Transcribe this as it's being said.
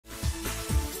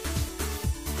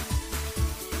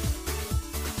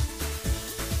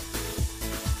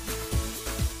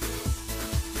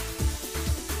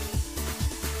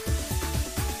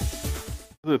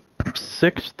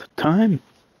6th time.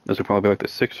 This will probably be like the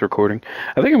 6th recording.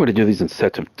 I think I'm going to do these in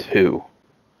sets of 2.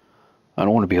 I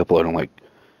don't want to be uploading like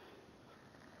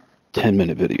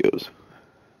 10-minute videos.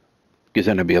 Because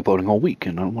then I'd be uploading all week,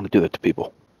 and I don't want to do that to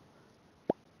people.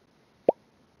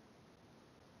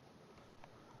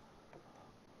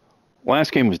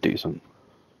 Last game was decent.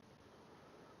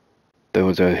 There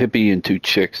was a hippie and 2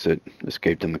 chicks that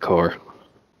escaped in the car.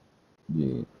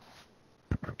 Yeah.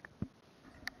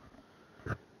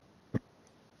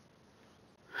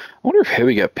 I wonder if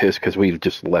Heavy got pissed because we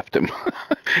just left him.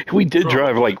 We did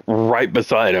drive like right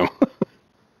beside him.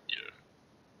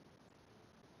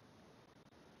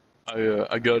 Yeah.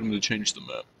 I got him to change the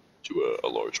map to a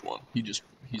large one. He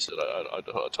said I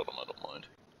told him I don't mind.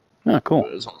 Ah, cool.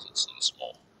 But as long as it's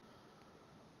small.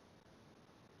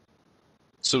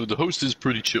 So the host is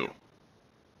pretty chill.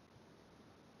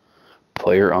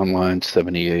 Player online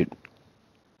 78.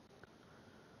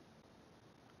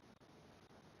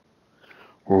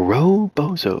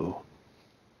 Robozo.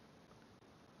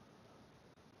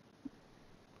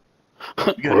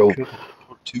 We got a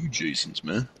couple 2 Jasons,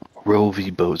 man.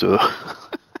 Rovi Bozo.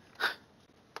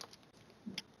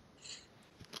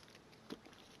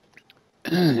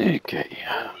 Okay.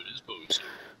 Oh, it is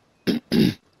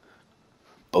Bozo.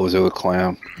 Bozo the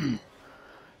clown.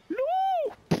 No!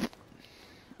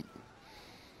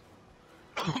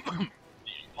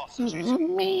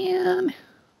 Man.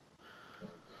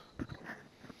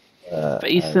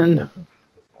 Facing.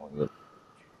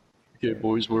 Okay,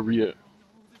 boys, where we at?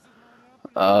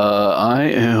 I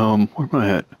am. Where am I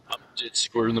at? I'm dead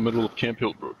square in the middle of Camp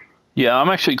Hillbrook. Yeah, I'm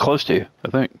actually close to you, I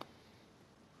think.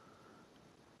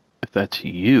 If that's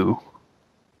you.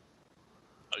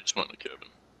 I just went to Kevin.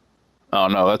 Oh,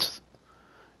 no, that's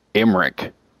Emmerich,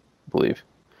 I believe.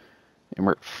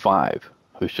 Emmerich 5,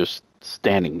 who's just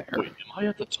standing there. Wait, am I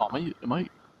at the Tommy? Am I?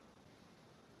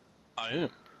 I am.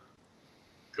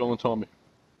 Calling Tommy.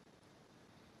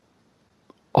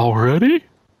 Already?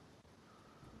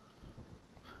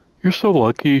 You're so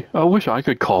lucky. I wish I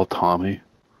could call Tommy.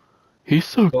 He's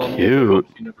so cute.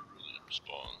 He never really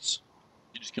responds.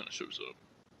 He just kind of shows up.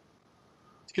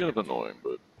 It's kind of annoying,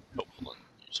 but helpful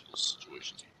in useful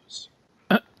situations like this.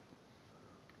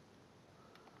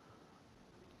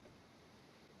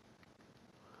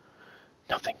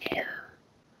 Nothing here.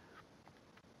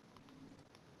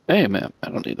 Hey, map. I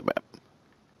don't need the map.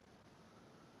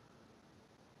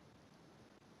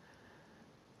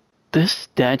 This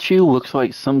statue looks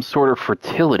like some sort of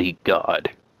fertility god.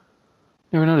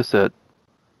 Never noticed that.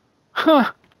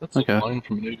 Huh. That's a line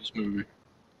from an 80s movie.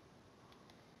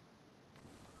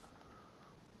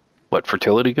 What,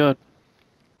 fertility god?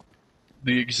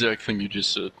 The exact thing you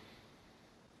just said.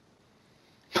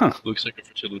 Huh. Looks like a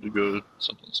fertility god,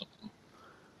 something.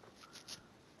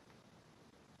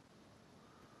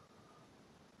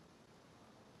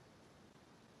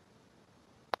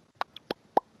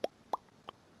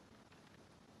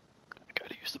 I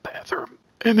gotta use the bathroom.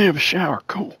 And they have a shower.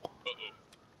 Cool.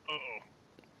 Uh-oh.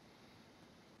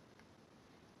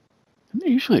 Isn't there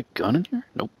usually a gun in here?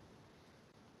 Nope.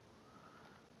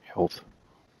 Health.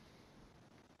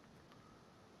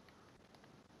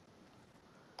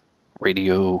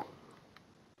 Radio.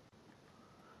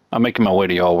 I'm making my way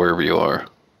to y'all wherever you are.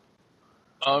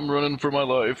 I'm running for my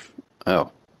life.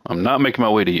 Oh, I'm not making my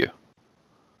way to you.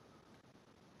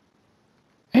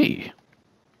 Hey.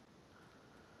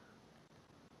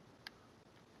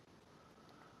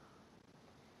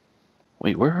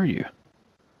 Wait, where are you?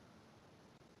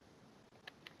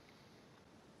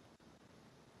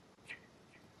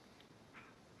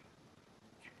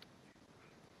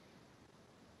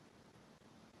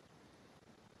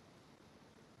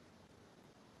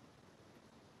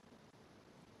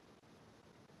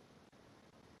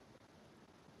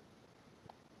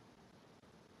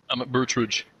 I'm at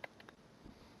Birchridge.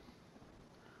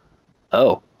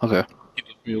 Oh, okay. He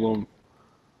left me alone.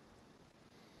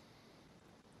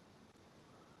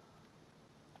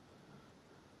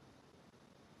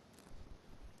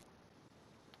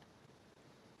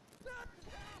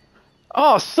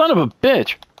 Oh, son of a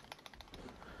bitch!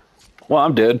 Well,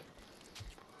 I'm dead.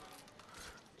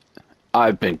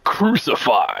 I've been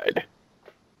crucified.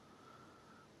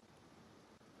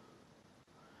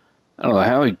 I don't know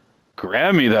how he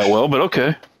grabbed me that well, but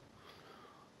okay.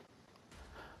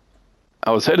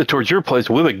 I was headed towards your place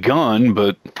with a gun,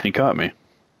 but he caught me.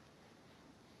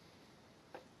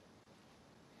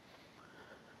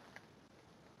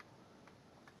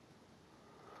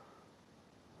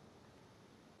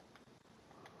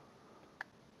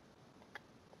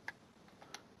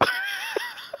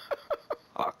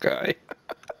 Hawkeye.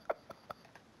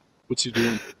 What's he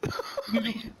doing?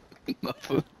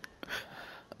 Nothing.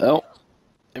 Oh,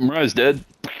 Imrai's dead.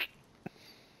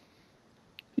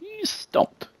 He's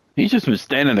stumped. He's just been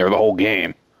standing there the whole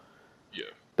game. Yeah.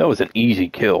 That was an easy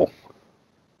kill.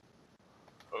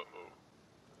 Uh-oh.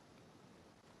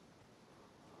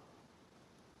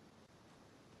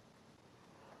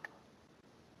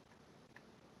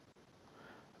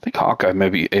 I think Hawkeye may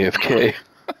be AFK.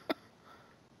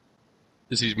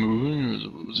 Is he moving, or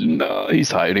what was he? No, he's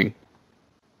hiding.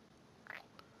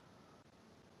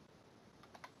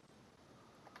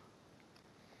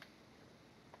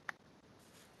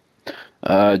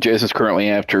 Jason's currently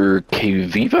after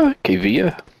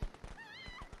Kavia?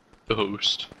 The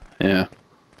host. Yeah.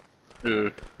 Yeah.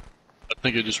 I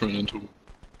think I just ran into him.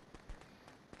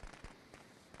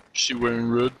 Is she wearing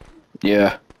red?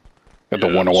 Yeah. Got the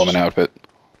Yeah, Wonder Woman outfit.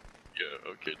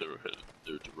 Yeah, okay,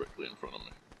 they're directly in front of me.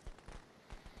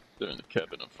 They're in the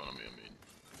cabin in front of me, I mean.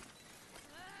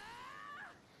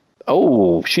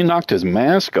 Oh, she knocked his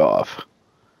mask off.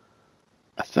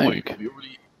 I think. Wait,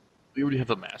 we already have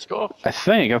the mask off? I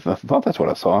thought that's what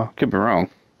I saw. Could be wrong.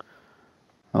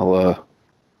 I'll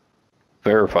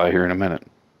verify here in a minute.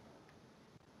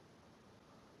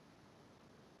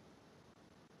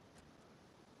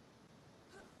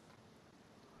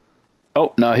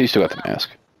 Oh, no, he's still got the mask.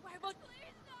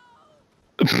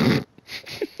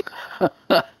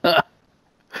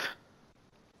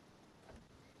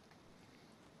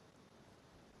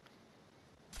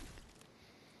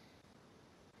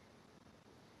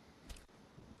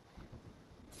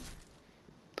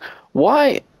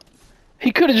 Why?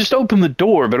 He could have just opened the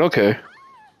door, but okay.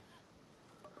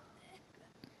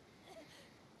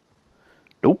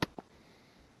 Nope.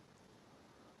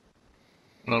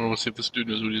 I don't know, see if this dude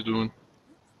knows what he's doing.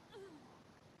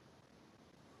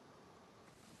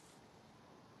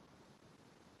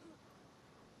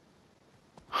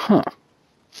 Huh.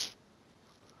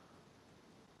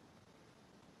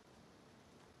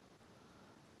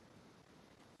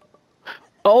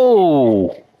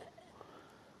 Oh!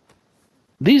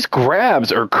 These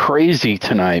grabs are crazy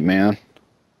tonight, man.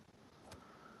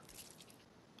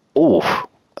 Oof.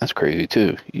 That's crazy,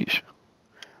 too. Yeesh.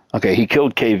 Okay, he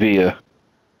killed Kavia.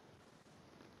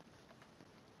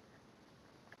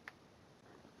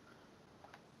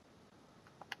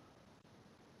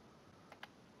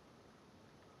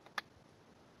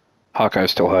 Hawkeye's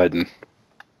still hiding.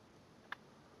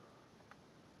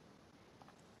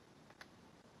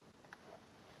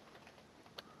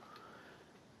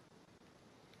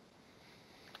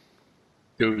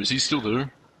 Yo, is he still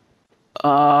there?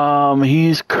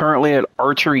 He's currently at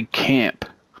archery camp.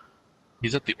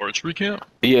 He's at the archery camp?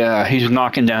 Yeah, he's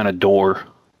knocking down a door.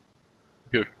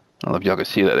 Here. I don't know if y'all can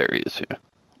see that. There he is. Yeah.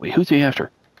 Wait, who's he after?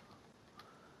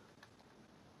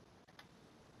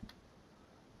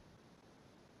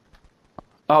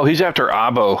 Oh, he's after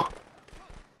Abo.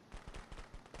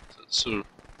 So,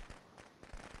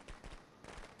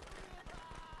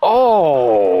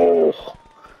 Oh!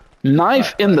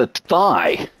 Knife in the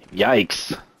thigh.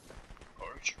 Yikes.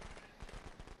 archery.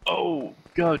 Oh,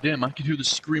 god damn, I can hear the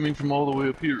screaming from all the way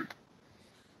up here.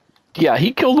 Yeah,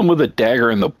 he killed him with a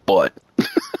dagger in the butt.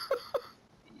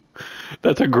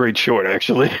 That's a great short,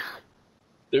 actually.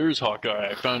 There's Hawkeye.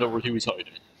 I found out where he was hiding.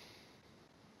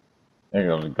 There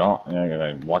goes the gaunt. There goes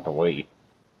I walked away.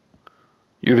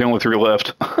 You're the only three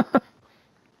left. Yep.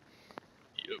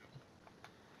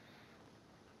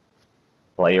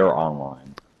 Player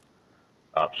online.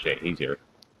 Oh shit, he's here.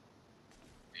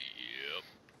 Yep.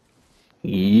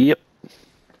 Yep.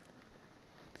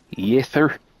 Yes,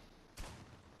 sir.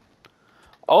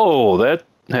 Oh, that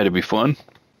had to be fun.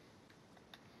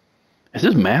 Is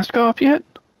his mask off yet?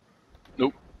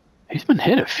 Nope. He's been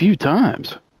hit a few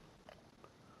times.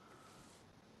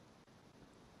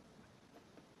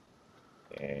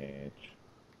 Bitch.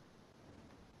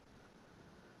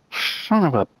 Son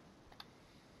of a...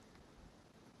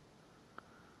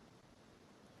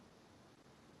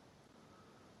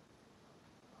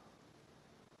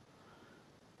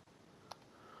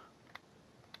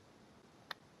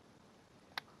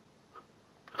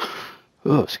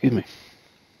 Oh, excuse me.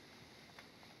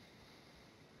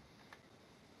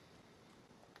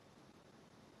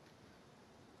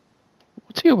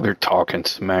 What's he over there talking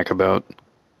smack about?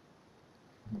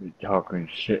 You talking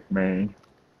shit, man.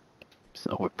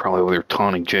 So we're probably over there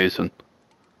taunting Jason.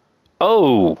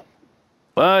 Oh!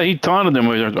 He taunted him.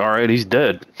 Alright, he's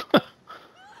dead.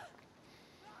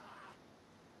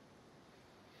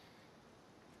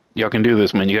 Y'all can do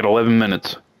this, man. You got 11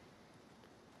 minutes.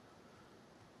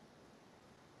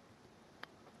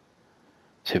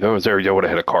 See, if I was there, y'all would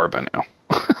have had a car by now.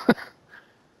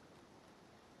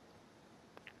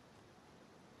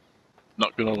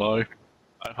 Not gonna lie.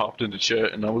 I hopped into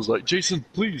chat and I was like, Jason,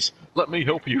 please let me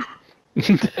help you.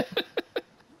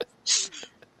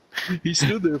 He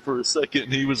stood there for a second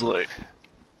and he was like,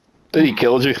 Then he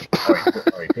killed you.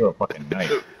 Oh, he threw a fucking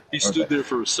knife. he stood there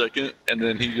for a second and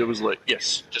then he was like,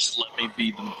 yes, just let me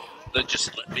be them. Then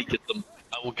just let me get them.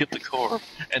 I will get the car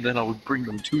and then I will bring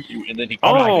them to you. And then he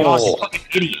Oh my god, Oh. you fucking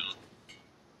idiot!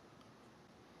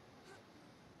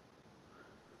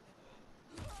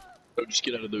 Oh, just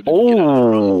get out of there, dude. Get out of there,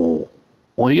 brother. Oh.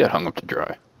 Well, he got hung up to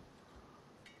dry.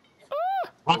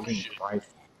 Fucking shit. Christ.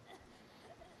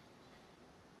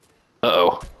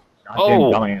 Uh-oh. Goddamn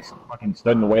Oh. dumbass fucking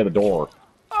stood in the way of the door.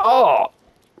 Oh!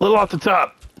 A little off the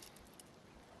top.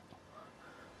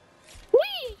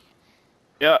 Whee!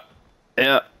 Yeah.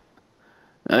 Yeah.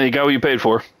 You got what you paid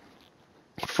for.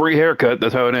 Free haircut,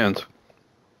 that's how it ends.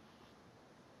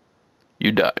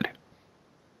 You died.